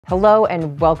Hello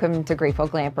and welcome to Grateful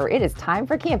Glamper. It is time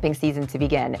for camping season to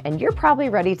begin and you're probably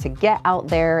ready to get out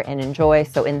there and enjoy.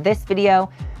 So in this video,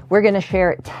 we're going to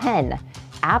share 10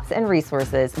 apps and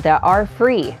resources that are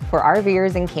free for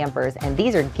RVers and campers, and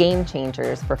these are game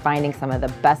changers for finding some of the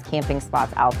best camping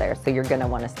spots out there, so you're going to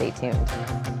want to stay tuned.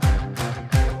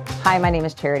 Hi, my name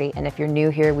is Charity, and if you're new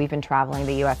here, we've been traveling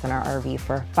the US in our RV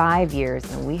for 5 years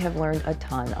and we have learned a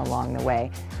ton along the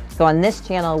way. So on this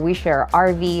channel, we share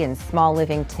RV and small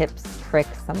living tips,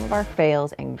 tricks, some of our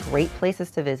fails, and great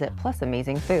places to visit, plus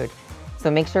amazing food.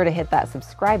 So make sure to hit that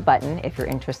subscribe button if you're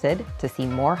interested to see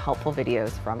more helpful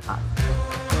videos from us.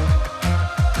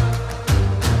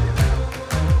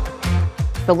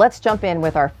 So let's jump in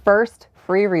with our first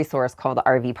free resource called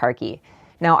RV Parky.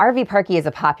 Now, RV Parky is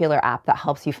a popular app that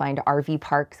helps you find RV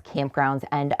parks, campgrounds,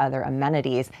 and other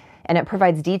amenities. And it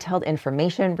provides detailed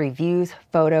information, reviews,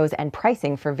 photos, and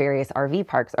pricing for various RV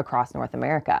parks across North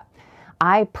America.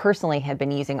 I personally have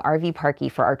been using RV Parky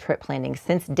for our trip planning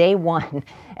since day one,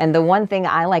 and the one thing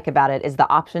I like about it is the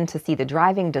option to see the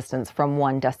driving distance from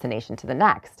one destination to the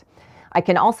next. I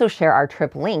can also share our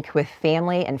trip link with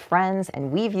family and friends,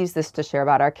 and we've used this to share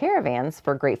about our caravans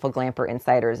for Grateful Glamper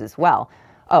insiders as well.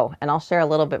 Oh, and I'll share a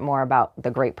little bit more about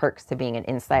the great perks to being an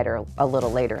insider a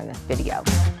little later in this video.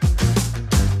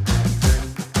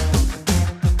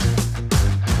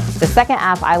 The second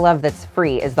app I love that's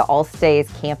free is the All Stays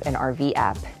Camp and RV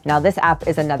app. Now this app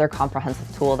is another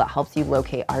comprehensive tool that helps you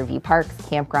locate RV parks,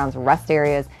 campgrounds, rest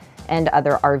areas, and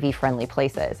other RV friendly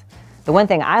places. The one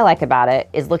thing I like about it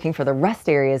is looking for the rest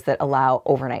areas that allow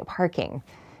overnight parking.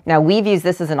 Now we've used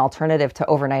this as an alternative to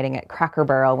overnighting at Cracker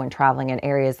Barrel when traveling in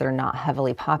areas that are not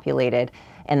heavily populated.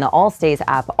 And the All Stays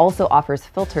app also offers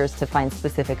filters to find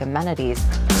specific amenities.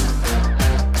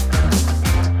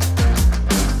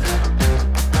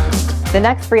 The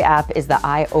next free app is the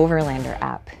iOverlander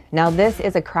app. Now this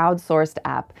is a crowdsourced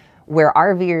app where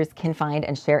RVers can find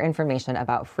and share information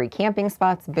about free camping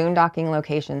spots, boondocking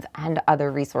locations, and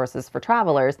other resources for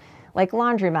travelers like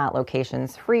laundromat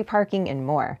locations, free parking, and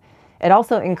more. It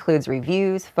also includes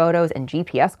reviews, photos, and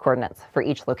GPS coordinates for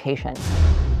each location.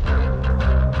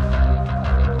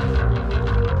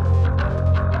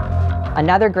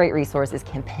 Another great resource is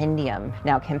Campendium.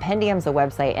 Now, Campendium is a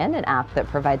website and an app that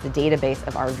provides a database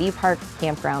of RV parks,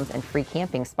 campgrounds, and free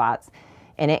camping spots,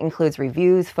 and it includes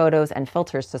reviews, photos, and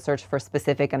filters to search for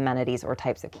specific amenities or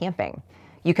types of camping.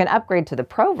 You can upgrade to the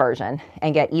Pro version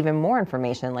and get even more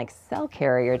information like cell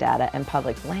carrier data and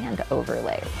public land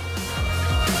overlays.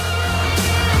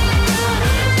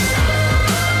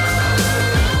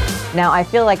 Now, I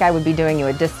feel like I would be doing you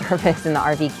a disservice in the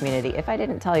RV community if I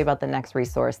didn't tell you about the next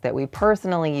resource that we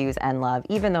personally use and love,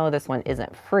 even though this one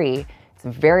isn't free. It's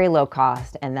very low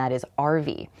cost, and that is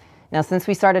RV. Now, since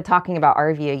we started talking about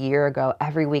RV a year ago,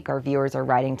 every week our viewers are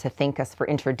writing to thank us for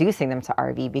introducing them to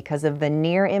RV because of the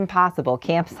near impossible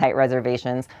campsite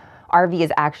reservations. RV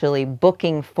is actually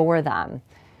booking for them.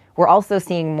 We're also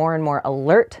seeing more and more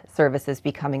alert services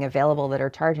becoming available that are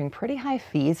charging pretty high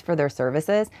fees for their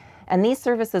services. And these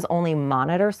services only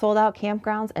monitor sold out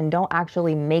campgrounds and don't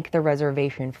actually make the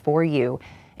reservation for you.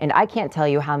 And I can't tell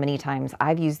you how many times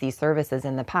I've used these services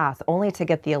in the past only to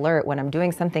get the alert when I'm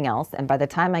doing something else. And by the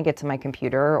time I get to my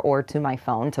computer or to my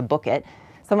phone to book it,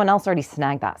 someone else already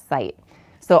snagged that site.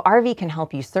 So RV can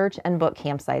help you search and book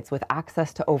campsites with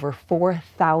access to over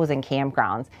 4,000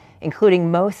 campgrounds,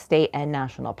 including most state and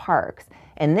national parks.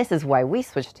 And this is why we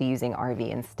switched to using RV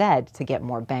instead, to get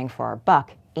more bang for our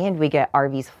buck. And we get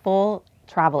RV's full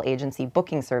travel agency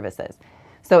booking services.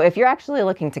 So if you're actually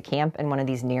looking to camp in one of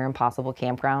these near impossible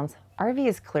campgrounds, RV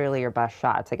is clearly your best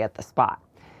shot to get the spot.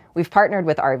 We've partnered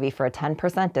with RV for a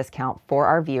 10% discount for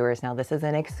our viewers. Now this is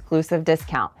an exclusive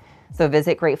discount. So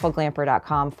visit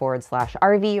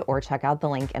gratefulglamper.com/RV or check out the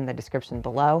link in the description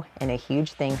below. And a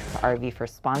huge thanks to RV for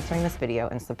sponsoring this video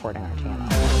and supporting our channel.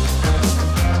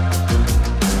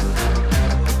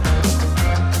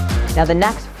 Now the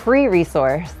next free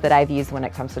resource that I've used when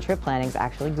it comes to trip planning is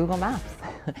actually Google Maps.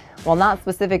 While not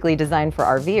specifically designed for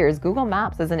RVers, Google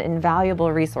Maps is an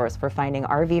invaluable resource for finding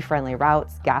RV-friendly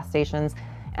routes, gas stations,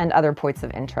 and other points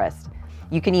of interest.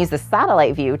 You can use the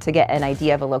satellite view to get an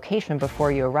idea of a location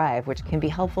before you arrive, which can be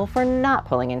helpful for not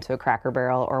pulling into a Cracker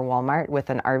Barrel or Walmart with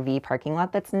an RV parking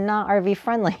lot that's not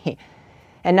RV-friendly.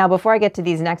 And now before I get to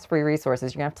these next free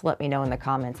resources, you're gonna have to let me know in the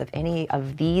comments if any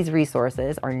of these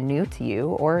resources are new to you,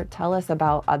 or tell us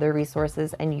about other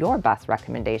resources and your best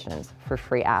recommendations for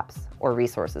free apps or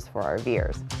resources for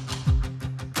RVers.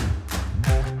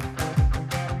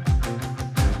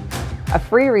 A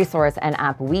free resource and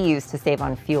app we use to save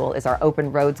on fuel is our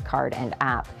Open Roads card and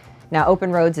app. Now,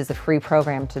 Open Roads is a free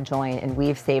program to join, and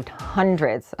we've saved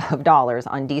hundreds of dollars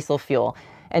on diesel fuel.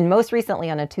 And most recently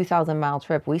on a 2,000-mile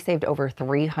trip, we saved over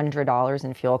 $300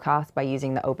 in fuel costs by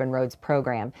using the Open Roads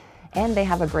program. And they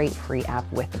have a great free app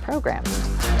with the program.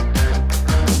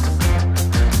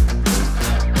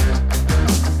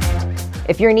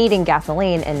 If you're needing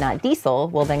gasoline and not diesel,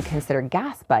 well then consider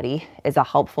Gas Buddy is a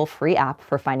helpful free app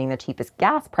for finding the cheapest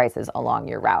gas prices along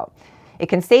your route. It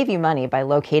can save you money by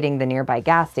locating the nearby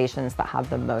gas stations that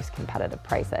have the most competitive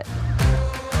prices.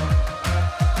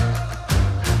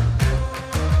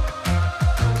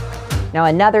 Now,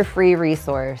 another free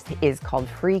resource is called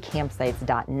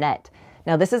freecampsites.net.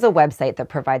 Now, this is a website that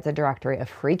provides a directory of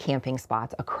free camping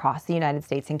spots across the United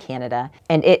States and Canada,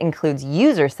 and it includes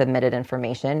user-submitted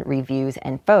information, reviews,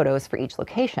 and photos for each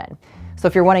location. So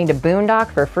if you're wanting to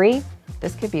boondock for free,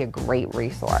 this could be a great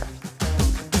resource.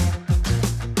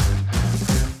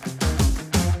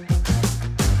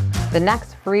 The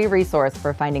next free resource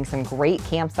for finding some great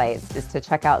campsites is to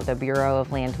check out the Bureau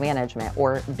of Land Management,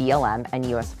 or BLM, and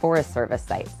U.S. Forest Service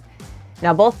sites.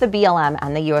 Now, both the BLM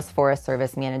and the U.S. Forest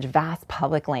Service manage vast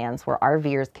public lands where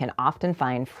RVers can often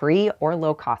find free or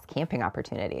low-cost camping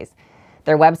opportunities.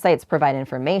 Their websites provide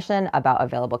information about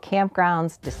available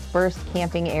campgrounds, dispersed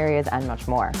camping areas, and much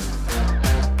more.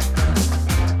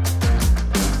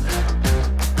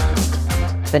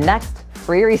 The next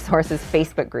free resource is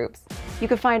Facebook groups. You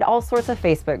can find all sorts of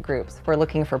Facebook groups. We're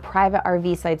looking for private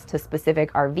RV sites to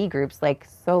specific RV groups like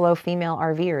solo female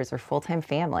RVers or full-time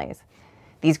families.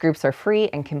 These groups are free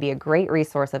and can be a great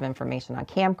resource of information on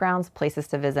campgrounds, places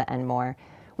to visit, and more.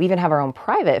 We even have our own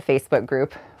private Facebook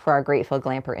group for our Grateful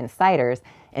Glamper Insiders,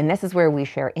 and this is where we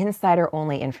share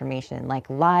insider-only information like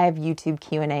live YouTube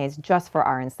Q&As just for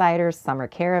our insiders, summer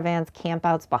caravans,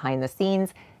 campouts, behind the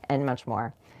scenes, and much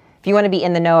more. If you want to be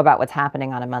in the know about what's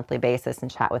happening on a monthly basis and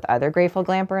chat with other Grateful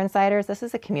Glamper insiders, this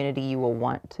is a community you will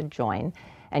want to join.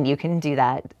 And you can do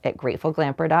that at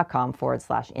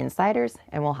gratefulglamper.com/insiders,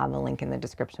 and we'll have the link in the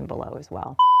description below as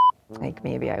well. Like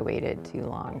maybe I waited too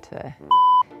long to...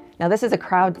 Now this is a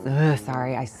crowd...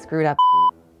 sorry, I screwed up.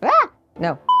 Ah!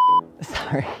 No,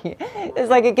 sorry.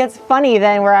 It's like it gets funny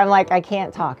then where I'm like, I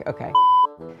can't talk. Okay.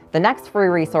 The next free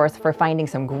resource for finding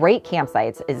some great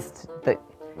campsites is the...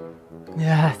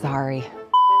 sorry.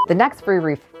 The next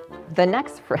free...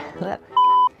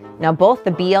 Now both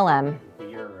the BLM...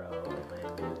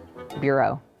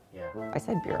 Bureau. Yeah. I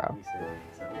said bureau. You said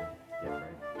something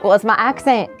different. Well, it's my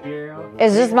accent. Bureau.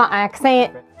 It's just my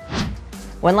accent.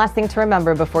 One last thing to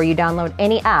remember before you download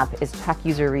any app is check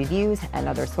user reviews and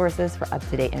other sources for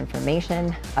up-to-date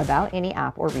information about any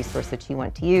app or resource that you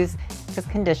want to use, because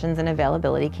conditions and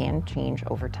availability can change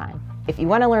over time. If you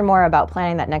want to learn more about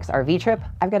planning that next RV trip,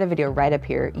 I've got a video right up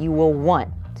here you will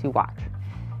want to watch.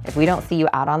 If we don't see you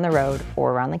out on the road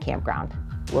or around the campground,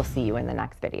 we'll see you in the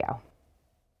next video.